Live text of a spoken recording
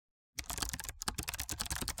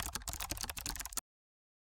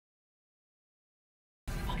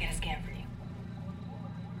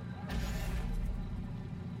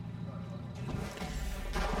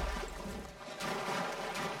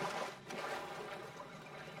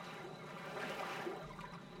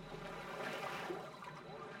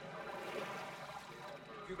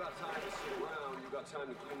got time to sit around, you got time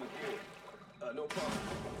to clean the gear. No problem.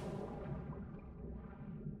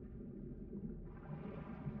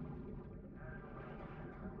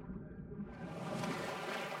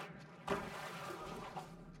 How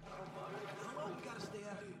long we gotta stay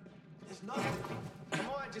out here? There's nothing. Come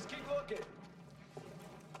on, just keep looking.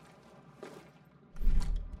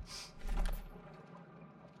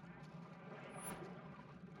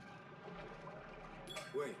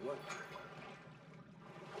 Wait, what?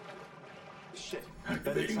 Shit.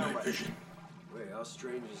 Activating night vision. Wait, how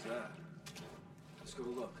strange is that? Let's go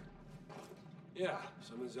look. Yeah,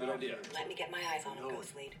 Someone's good out idea. here. Let me get my eyes on him,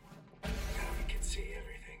 Ghost Lead. Now we can see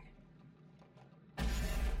everything.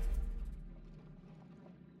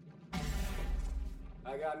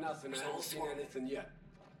 I got nothing. I There's haven't all seen swarming. anything yet.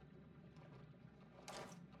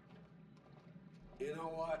 You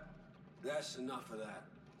know what? That's enough of that.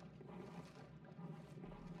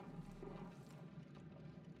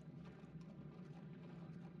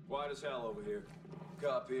 Quiet as hell over here.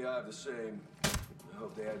 Copy, I have the same. I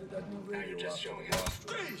hope they added that new Now radio you're just up to showing the off.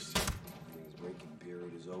 roster. Means breaking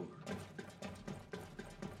period is over.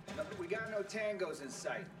 We got no tangos in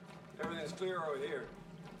sight. Everything's clear over here.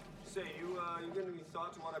 Say, you got any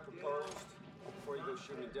thoughts on what I proposed? Before you go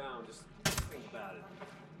shoot me down, just think about it.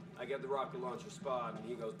 I get the rocket launcher spot, and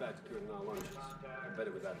he goes back to cooking our lunches. I'm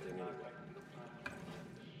better with that thing anyway.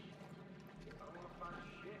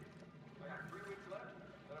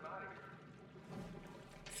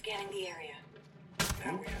 Scanning the area.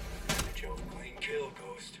 Now we have an advantage over clean kill,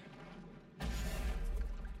 Ghost.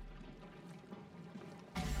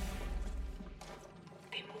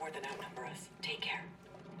 They more than outnumber us. Take care.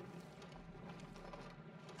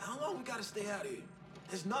 How long we gotta stay out here?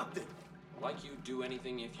 There's nothing. Like you'd do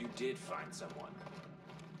anything if you did find someone.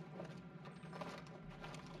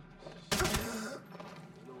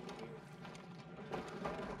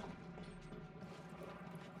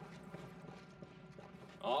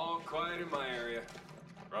 All quiet in my area.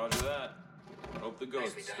 Roger that. Hope the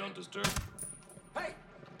ghosts Nicely done. don't disturb. Hey!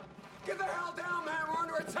 Get the hell down, man! We're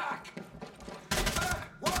under attack!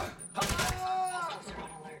 What? Hostiles are on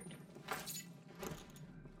alert.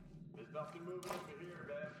 There's nothing moving over here,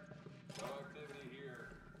 man. No activity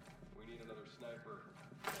here. We need another sniper.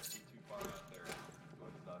 Can't see too far out there. But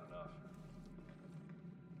it's not enough.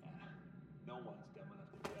 No one's dumb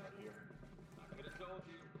enough to be out here. I could have told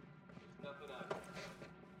you. There's nothing out here.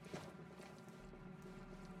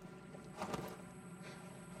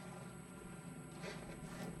 I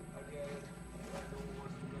get it. No one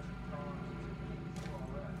wants to mess with cars. It's all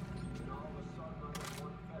right. And all of a sudden, I'm in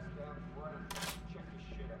one best damn friend. Check this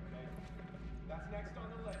shit, okay? That's next on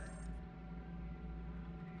the list.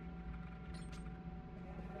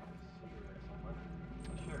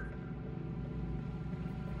 Sure.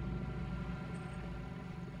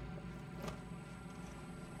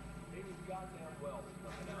 Maybe goddamn well there's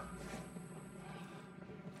nothing out here.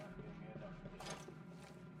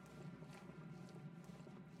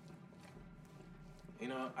 You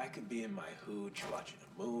know, I could be in my hooch watching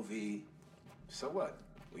a movie. So what?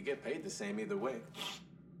 We get paid the same either way.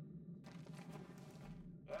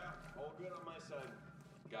 Yeah, all good on my side.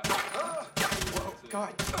 Got it. Whoa,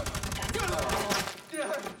 God.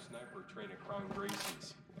 Sniper trained at Crown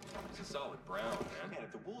Gracie's. He's a solid brown, man. Man,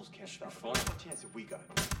 if the wolves can't Should be stop fun. us, what chance have we got?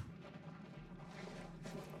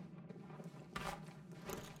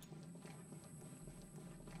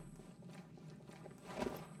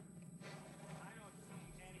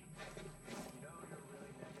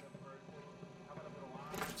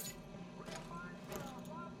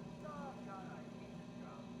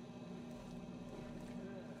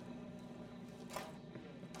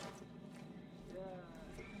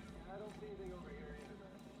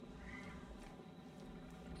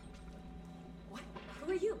 What?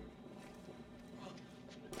 Who are you?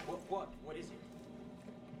 What is it?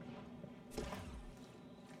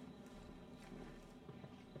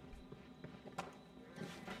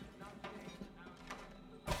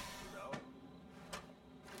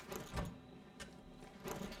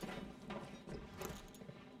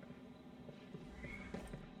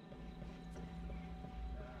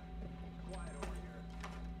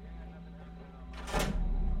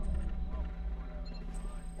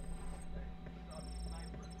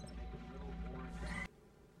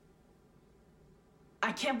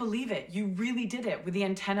 I can't believe it. You really did it with the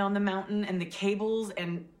antenna on the mountain and the cables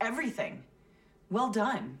and everything. Well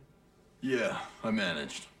done. Yeah, I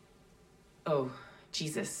managed. Oh,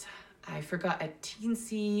 Jesus. I forgot a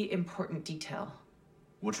teensy important detail.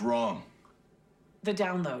 What's wrong? The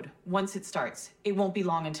download. Once it starts, it won't be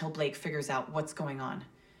long until Blake figures out what's going on.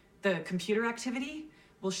 The computer activity,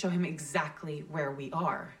 we'll show him exactly where we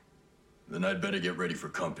are. Then I'd better get ready for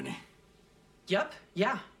company. Yep,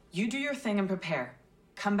 yeah. You do your thing and prepare.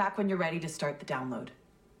 Come back when you're ready to start the download.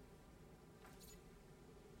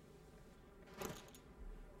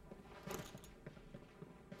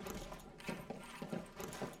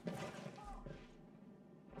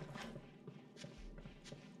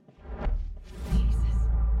 Jesus.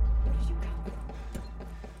 Where did you go?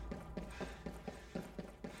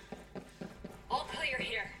 All clear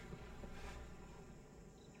here.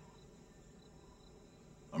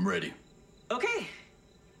 I'm ready. Okay.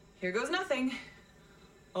 Here goes nothing.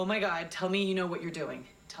 Oh my God, tell me you know what you're doing.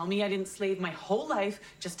 Tell me I didn't slave my whole life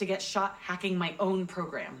just to get shot hacking my own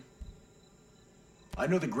program. I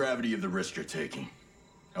know the gravity of the risk you're taking.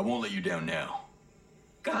 I won't let you down now.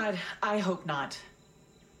 God, I hope not.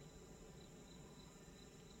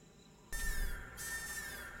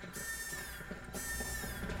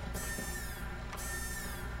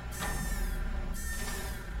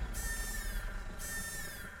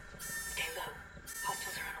 Stay low.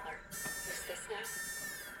 Hostiles are on alert. Who's this now?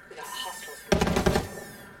 We got hostiles.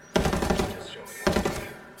 Just showing up.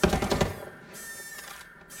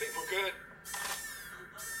 Think we're good?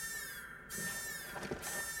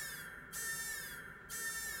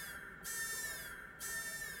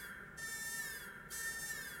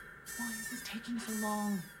 Why is this taking so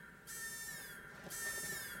long?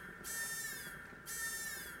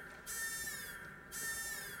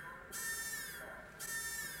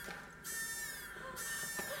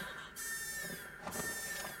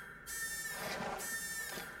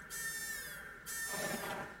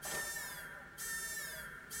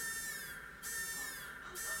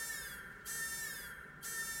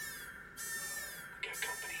 We got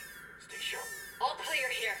company. Stay sharp. All clear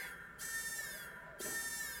here.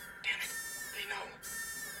 Damn it. They know.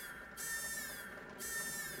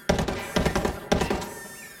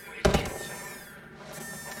 Wait, get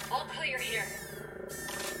some. All clear here.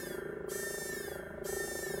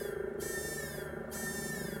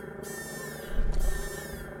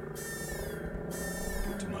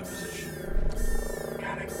 Move to my position.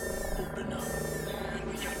 Got it. Open up. And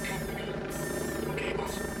we got company. Okay,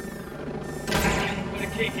 boss. Put a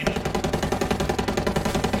cake in it.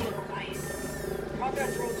 Quiet. Combat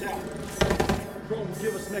drones out. Drone will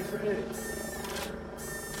give us an extra edge.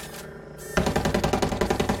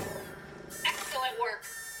 Excellent work.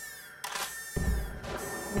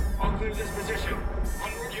 I'll clear this position.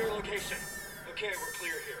 Onward to your location. Okay, we're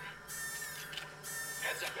clear here.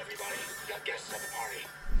 Heads up, everybody. We got guests at the party.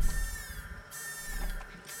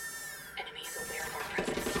 Enemy is aware of our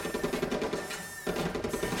presence.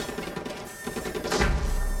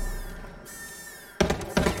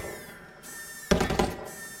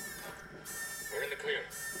 We're in the clear.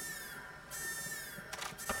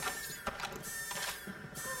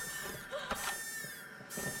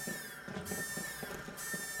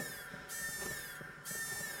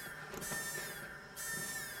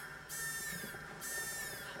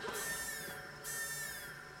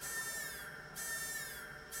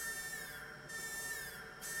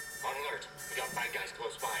 On alert. We got bad guys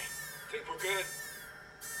close by. Think we're good?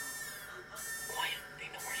 Quiet. They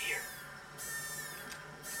know we're here.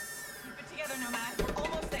 Keep it together, Nomad. We're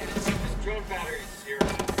almost there. This drone battery is here.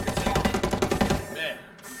 It's out. Man,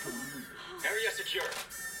 Area secure.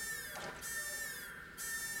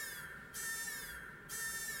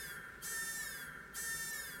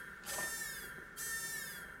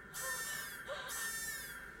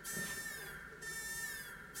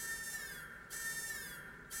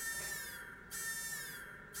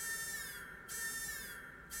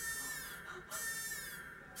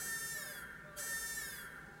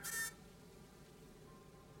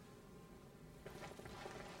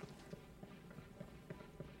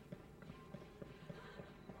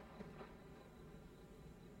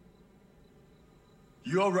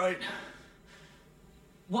 you all right?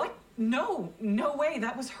 What? No, no way.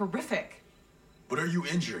 That was horrific. But are you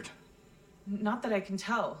injured? Not that I can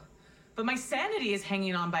tell. But my sanity is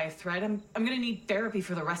hanging on by a thread. I'm gonna need therapy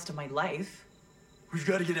for the rest of my life. We've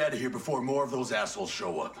got to get out of here before more of those assholes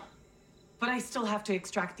show up. But I still have to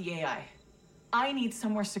extract the AI. I need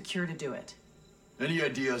somewhere secure to do it. Any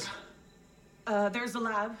ideas? There's a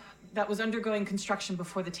lab that was undergoing construction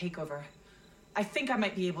before the takeover. I think I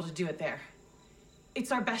might be able to do it there.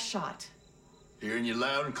 It's our best shot. Hearing you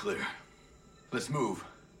loud and clear. Let's move.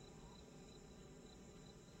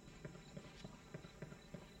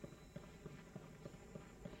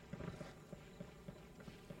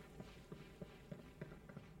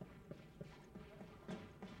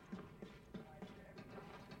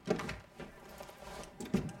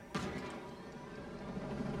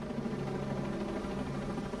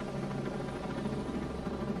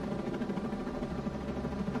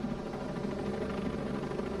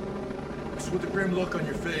 What's with the grim look on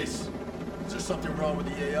your face? Is there something wrong with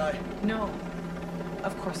the AI? No,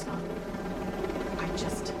 of course not.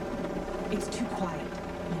 It's too quiet,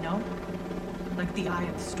 you know? Like the eye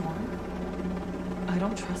of the storm. I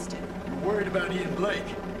don't trust it. You're worried about Ian Blake.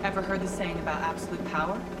 Ever heard the saying about absolute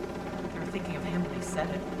power? They were thinking of him when they said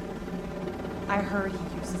it. I heard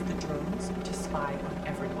he uses the drones to spy on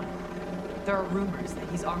everyone. There are rumors that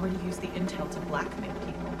he's already used the intel to blackmail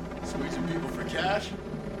people. Squeezing people for cash?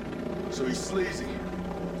 So he's sleazy.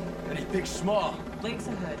 And he thinks small. Blake's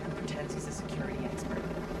a hood who pretends he's a security expert.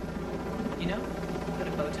 You know, put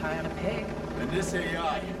a bow tie on a pig. And this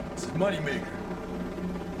AI, it's his moneymaker.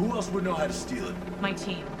 Who else would know how to steal it? My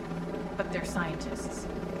team. But they're scientists.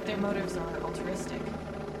 Their motives are altruistic.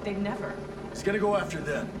 They'd never. He's gonna go after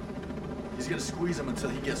them. He's gonna squeeze them until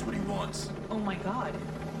he gets what he wants. Oh my god.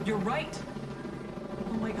 You're right.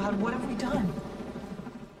 Oh my god, what have we done?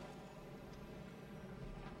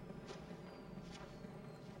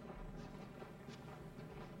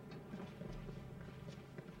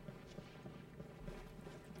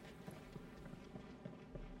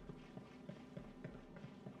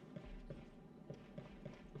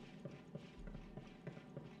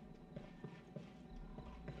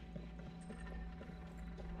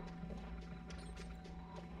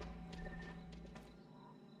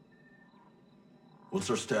 What's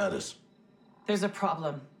our status? There's a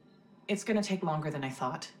problem. It's gonna take longer than I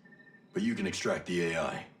thought. But you can extract the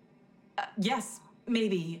AI. Yes,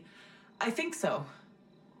 maybe. I think so.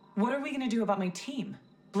 What are we gonna do about my team?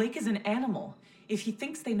 Blake is an animal. If he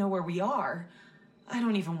thinks they know where we are, I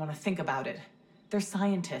don't even want to think about it. They're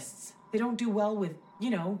scientists. They don't do well with,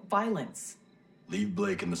 violence. Leave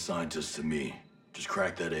Blake and the scientists to me. Just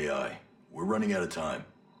crack that AI. We're running out of time.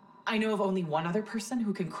 I know of only one other person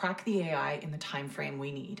who can crack the AI in the time frame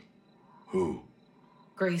we need. Who?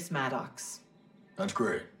 Grace Maddox. That's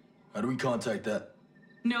great. How do we contact that?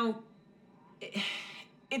 No,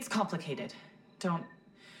 it's complicated. Don't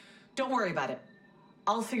worry about it.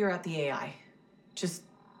 I'll figure out the AI. Just,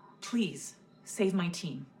 please, save my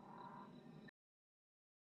team.